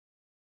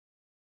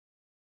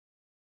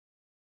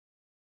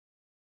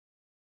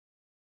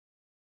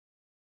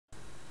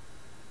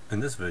In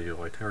this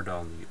video I tear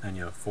down the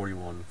Enya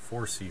 41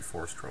 4C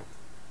 4-stroke.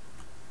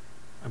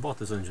 I bought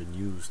this engine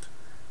used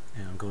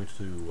and I'm going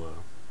to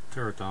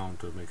tear it down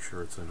to make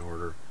sure it's in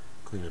order,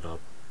 clean it up.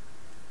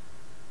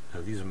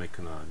 These are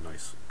making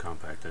nice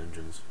compact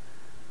engines.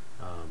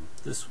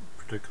 This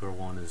particular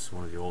one is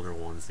one of the older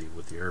ones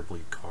with the air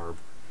bleed carb,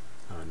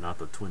 not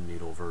the twin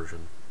needle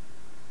version.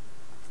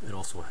 It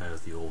also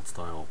has the old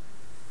style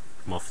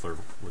muffler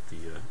with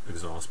the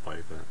exhaust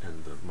pipe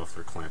and the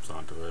muffler clamps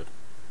onto it.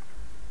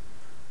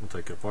 We'll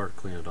take it apart,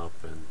 clean it up,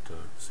 and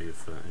see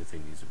if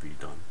anything needs to be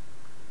done.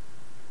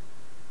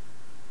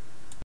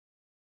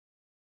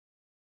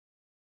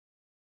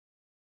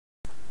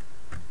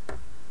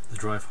 The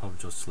drive hub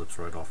just slips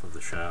right off of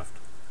the shaft.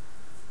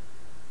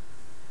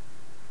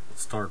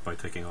 Let's start by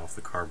taking off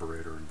the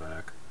carburetor and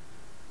back.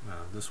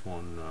 This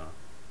one,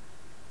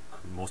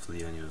 most of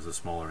the Enyas, the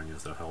smaller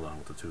Enyas, they're held on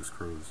with the two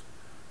screws.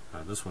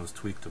 This one's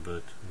tweaked a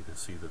bit. You can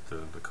see that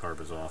the carb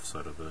is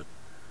offset a bit.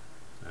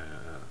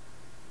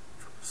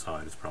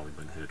 Side has probably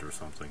been hit or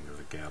something. There's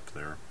a gap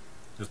there.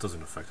 This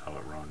doesn't affect how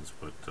it runs,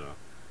 but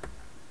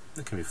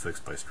it can be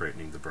fixed by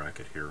straightening the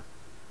bracket here.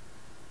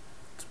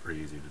 It's pretty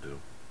easy to do.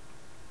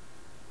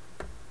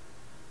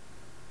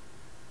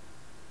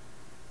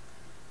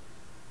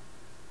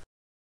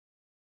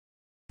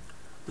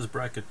 This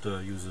bracket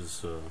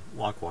uses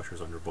lock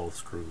washers under both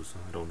screws.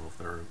 I don't know if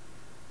they're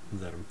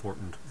that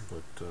important,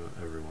 but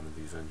every one of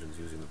these engines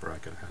using the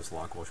bracket has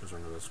lock washers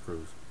under the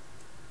screws.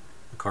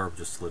 The carb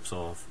just slips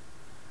off.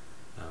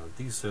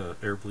 These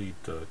air bleed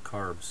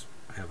carbs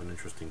have an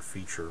interesting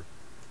feature.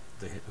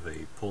 They have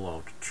a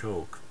pull-out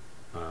choke.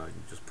 You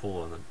just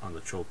pull on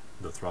the choke,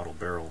 the throttle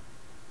barrel,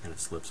 and it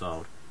slips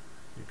out.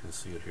 You can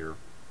see it here,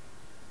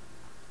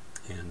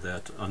 and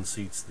that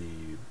unseats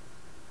the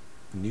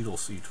needle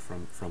seat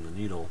from the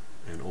needle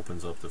and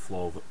opens up the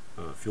flow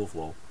of fuel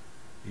flow.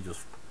 You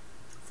just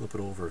flip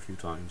it over a few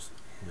times,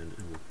 and it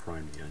will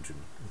prime the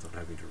engine without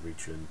having to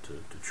reach in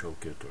to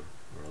choke it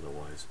or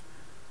otherwise.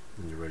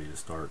 When you're ready to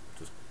start,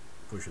 just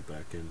push it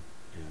back in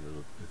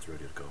and it's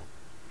ready to go.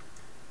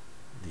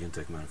 The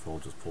intake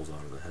manifold just pulls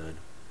out of the head.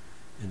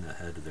 In the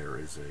head there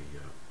is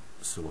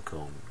a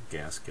silicone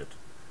gasket,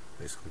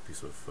 basically a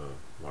piece of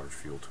large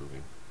fuel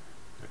tubing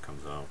that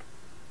comes out.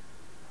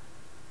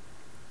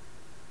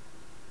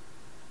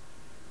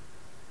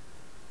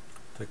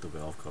 Take the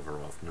valve cover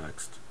off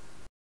next.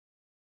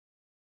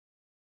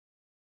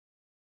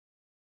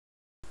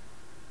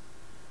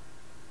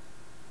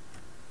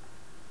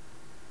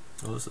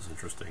 Oh, this is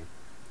interesting.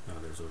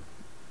 There's a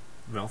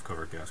valve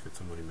cover gasket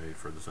somebody made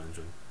for this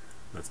engine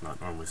that's not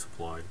normally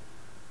supplied.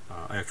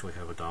 I actually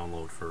have a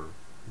download for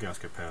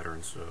gasket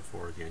patterns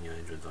for the Enya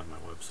engines on my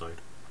website.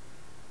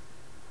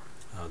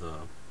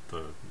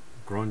 The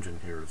grunge in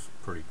here is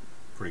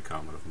pretty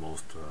common of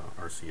most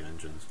RC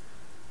engines.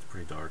 It's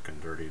pretty dark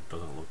and dirty. It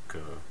doesn't look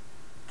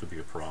to be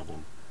a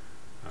problem.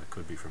 It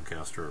could be from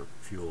caster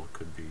fuel. It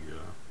could be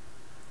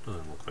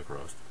doesn't look like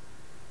rust.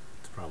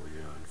 It's probably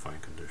in fine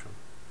condition.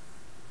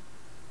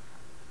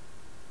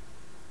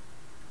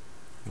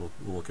 We'll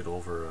look it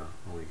over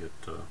when we get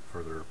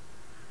further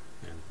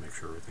and make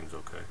sure everything's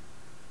okay.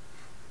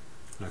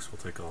 Next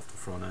we'll take off the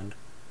front end.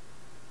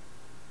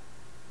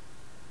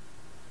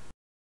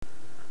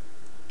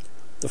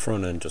 The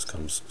front end just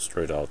comes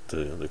straight out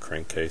the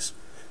crankcase.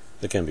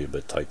 It can be a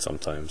bit tight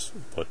sometimes,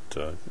 but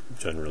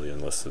generally,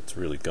 unless it's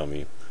really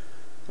gummy,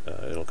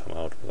 it'll come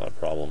out without a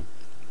problem.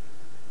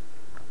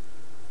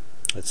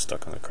 It's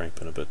stuck on the crank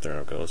pin a bit. There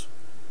it goes.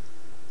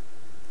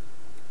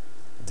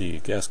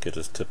 The gasket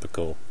is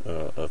typical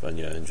of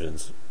Enya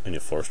engines, Enya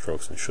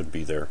 4-strokes, and should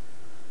be there.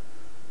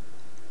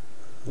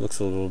 It looks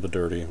a little bit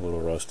dirty, a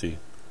little rusty.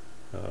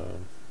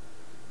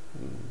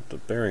 The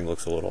bearing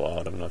looks a little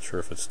odd. I'm not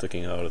sure if it's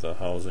sticking out of the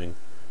housing.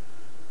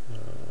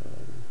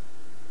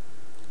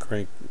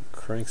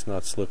 Crank's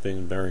not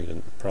slipping. Bearing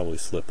can probably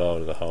slip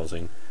out of the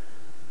housing.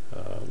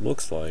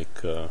 Looks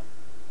like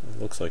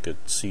it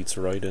seats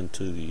right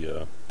into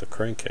the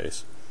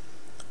crankcase.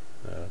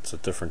 It's a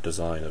different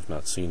design I've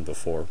not seen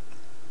before.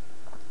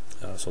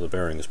 So the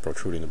bearing is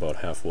protruding about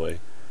halfway,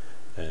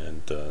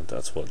 and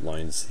that's what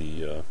lines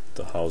the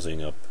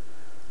housing up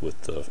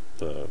with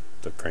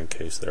the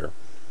crankcase there.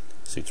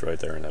 Seats right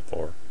there in that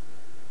bore.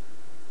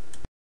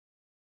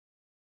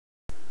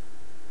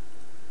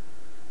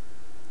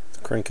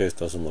 The crankcase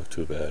doesn't look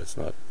too bad. It's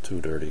not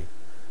too dirty.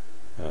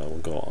 We'll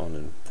go on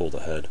and pull the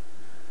head.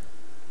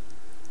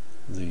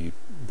 The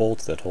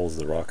bolt that holds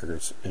the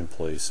rockers in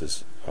place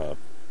is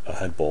a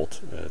head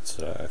bolt. It's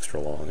extra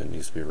long and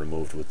needs to be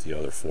removed with the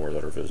other 4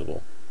 that are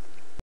visible.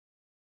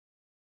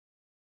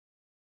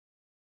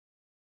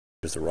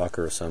 There's the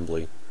rocker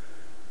assembly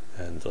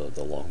and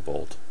the long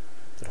bolt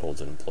that holds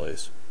it in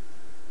place.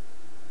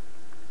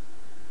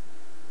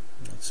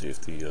 Let's see if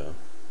the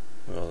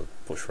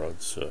push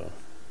rods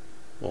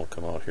won't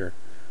come out here.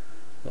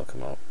 They'll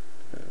come out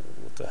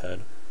with the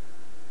head.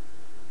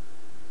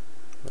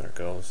 There it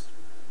goes.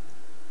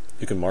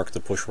 You can mark the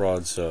push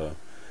rods to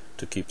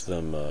keep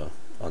them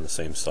on the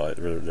same side,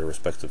 their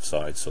respective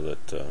sides, so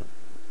that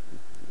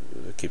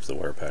it keeps the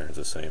wear patterns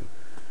the same.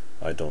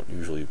 I don't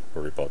usually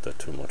worry about that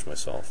too much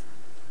myself.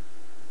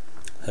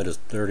 Head is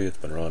dirty, it's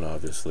been run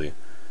obviously.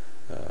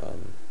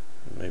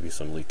 Maybe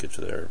some leakage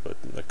there,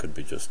 but that could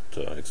be just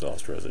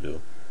exhaust residue.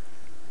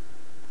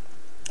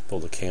 Pull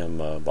the cam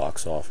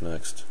box off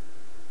next.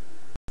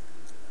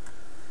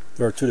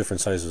 There are two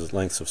different sizes,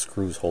 lengths of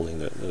screws holding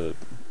the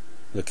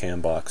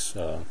cam box.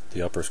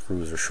 The upper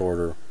screws are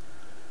shorter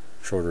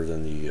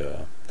than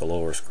the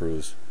lower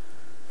screws.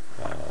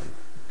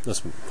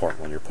 That's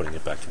important when you're putting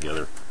it back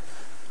together,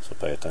 so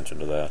pay attention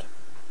to that.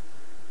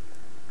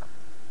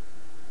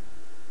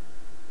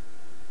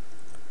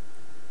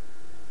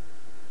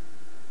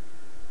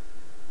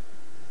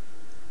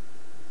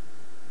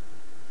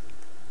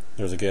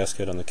 There's a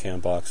gasket on the cam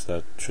box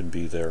that should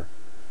be there.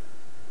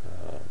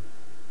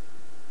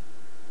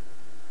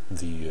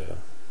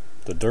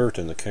 The dirt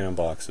in the cam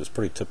box is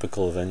pretty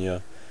typical of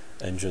Enya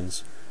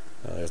engines.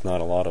 There's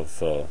not a lot of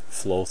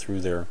flow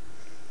through there,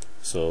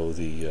 so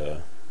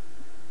the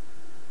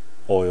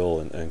oil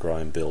and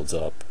grime builds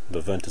up. The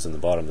vent is in the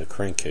bottom of the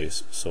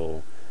crankcase,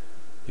 so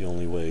the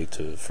only way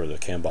for the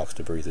cam box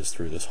to breathe is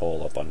through this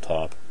hole up on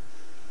top.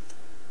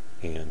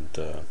 And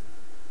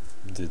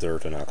the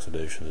dirt and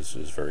oxidation is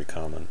very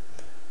common.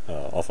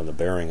 Often the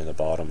bearing in the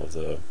bottom of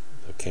the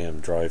cam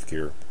drive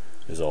gear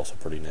is also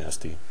pretty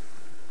nasty.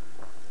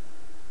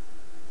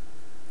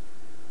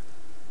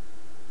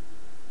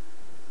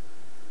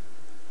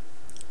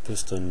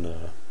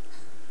 Piston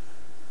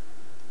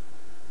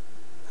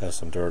has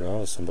some dirt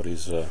on it.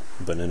 Somebody's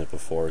been in it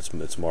before.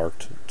 It's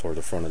marked toward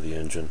the front of the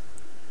engine.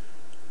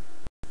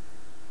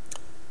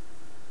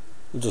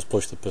 We'll just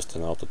push the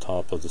piston out the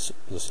top of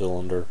the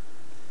cylinder.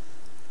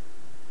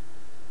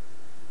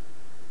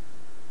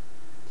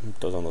 It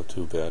doesn't look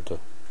too bad.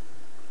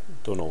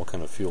 Don't know what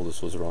kind of fuel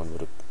this was run,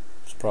 but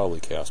it's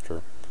probably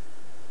castor.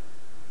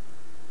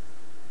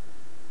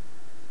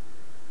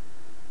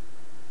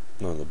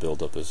 None of the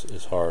buildup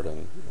is hard,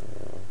 and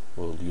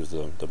we'll use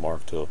the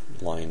mark to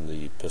line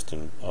the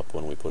piston up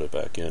when we put it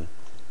back in.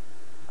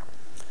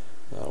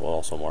 We'll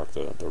also mark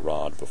the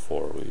rod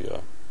before we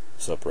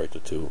separate the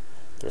two.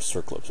 There's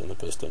circlips in the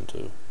piston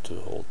to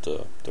hold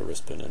the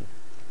wrist pin in.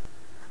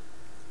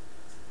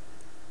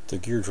 The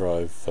gear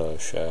drive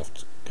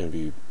shaft can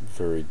be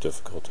very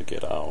difficult to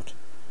get out.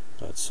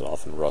 It's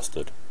often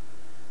rusted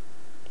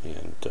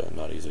and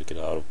not easy to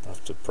get out. I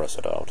have to press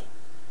it out.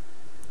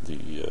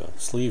 The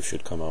sleeve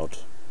should come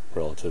out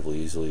relatively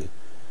easily.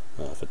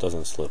 If it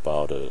doesn't slip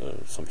out,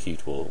 some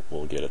heat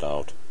will get it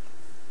out,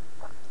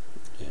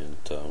 and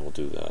we'll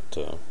do that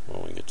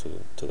when we get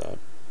to that.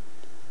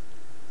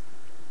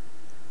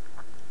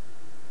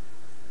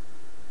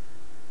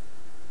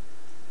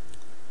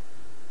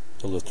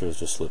 The lifters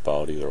just slip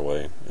out either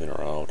way, in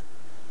or out.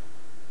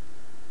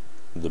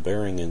 The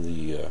bearing in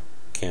the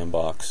cam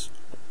box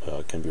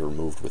can be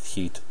removed with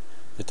heat.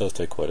 It does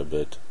take quite a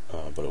bit,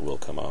 but it will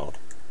come out.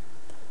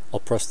 I'll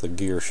press the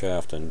gear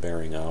shaft and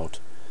bearing out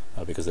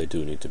because they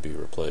do need to be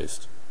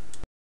replaced.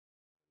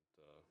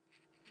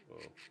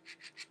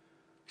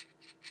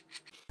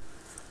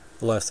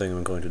 The last thing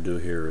I'm going to do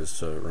here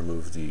is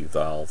remove the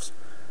valves.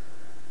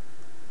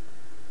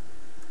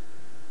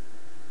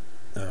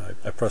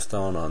 I press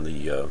down on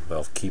the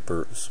valve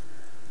keepers,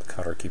 the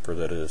cotter keeper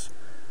that is,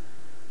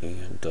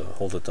 and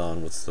hold it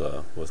down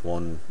with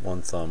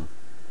one thumb.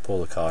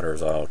 Pull the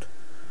cotters out.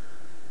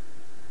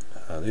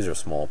 These are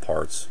small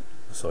parts,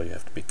 so you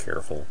have to be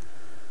careful.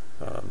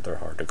 They're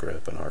hard to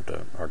grip and hard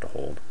to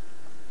hold.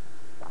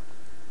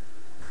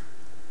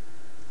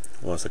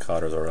 Once the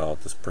cotters are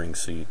out, the spring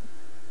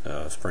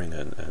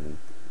and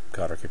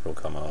cotter keeper will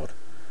come out.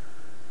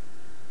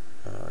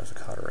 There's a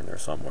cotter in there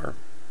somewhere.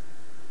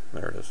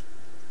 There it is.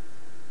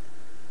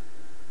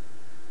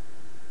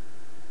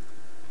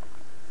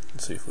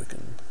 Let's see if we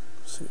can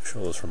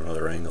show this from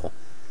another angle.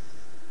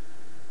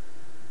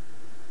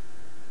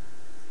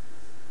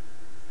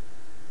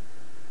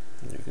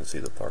 And you can see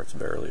the parts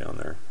barely on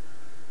there.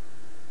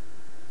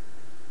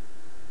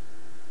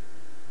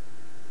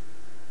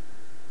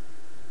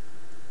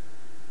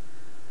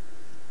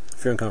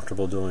 If you're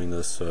uncomfortable doing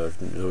this,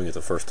 doing it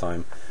the first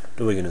time,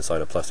 doing it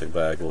inside a plastic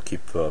bag will keep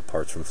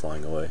parts from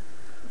flying away.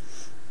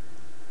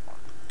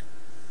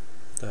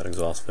 That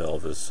exhaust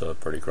valve is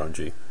pretty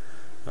grungy.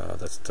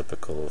 That's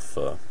typical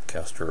of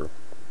castor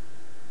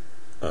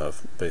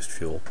based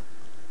fuel.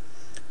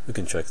 We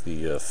can check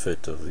the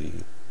fit of the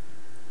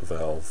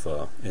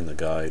valve in the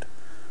guide.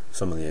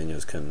 Some of the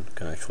Enyas can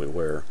actually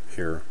wear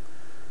here,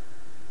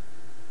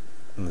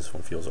 and this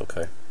one feels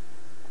okay.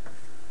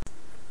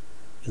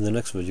 In the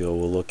next video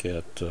we'll look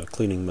at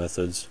cleaning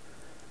methods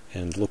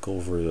and look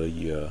over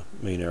the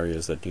main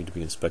areas that need to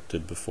be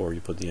inspected before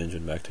you put the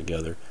engine back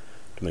together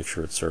to make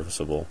sure it's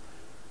serviceable.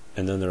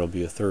 And then there will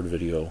be a third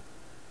video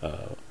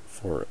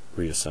for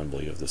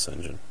reassembly of this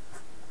engine.